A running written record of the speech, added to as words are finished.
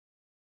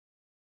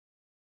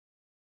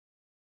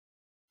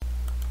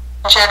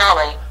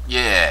generally,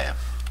 예,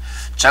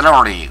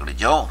 generally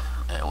그러죠.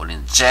 예,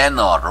 우리는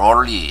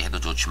generally 해도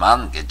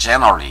좋지만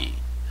generally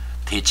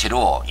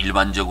대체로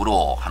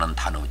일반적으로 하는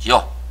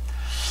단어죠.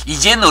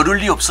 이젠 어를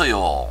리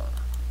없어요.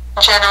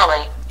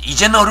 generally,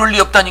 이젠 어를 리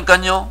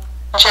없다니까요.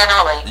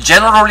 generally,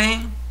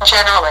 generally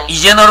generally,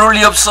 이젠 어를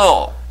리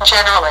없어.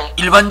 generally,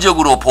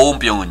 일반적으로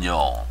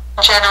보온병은요.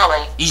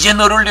 generally, 이젠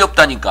어를 리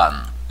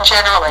없다니까.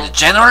 generally,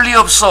 generally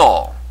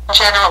없어.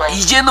 generally,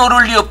 이젠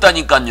어를 리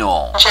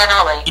없다니까요.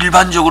 generally,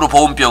 일반적으로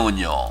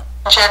보온병은요.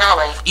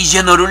 generally,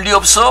 이젠 어를 리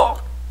없어.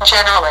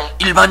 generally,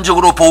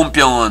 일반적으로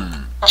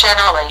보온병은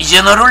generally,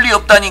 이젠 어를 리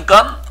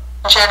없다니까.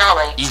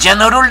 generally,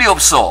 이젠 어를 리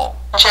없어.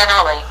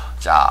 generally,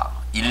 자,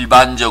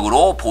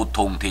 일반적으로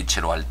보통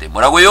대체로 할 때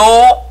뭐라고요?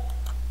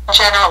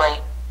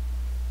 generally,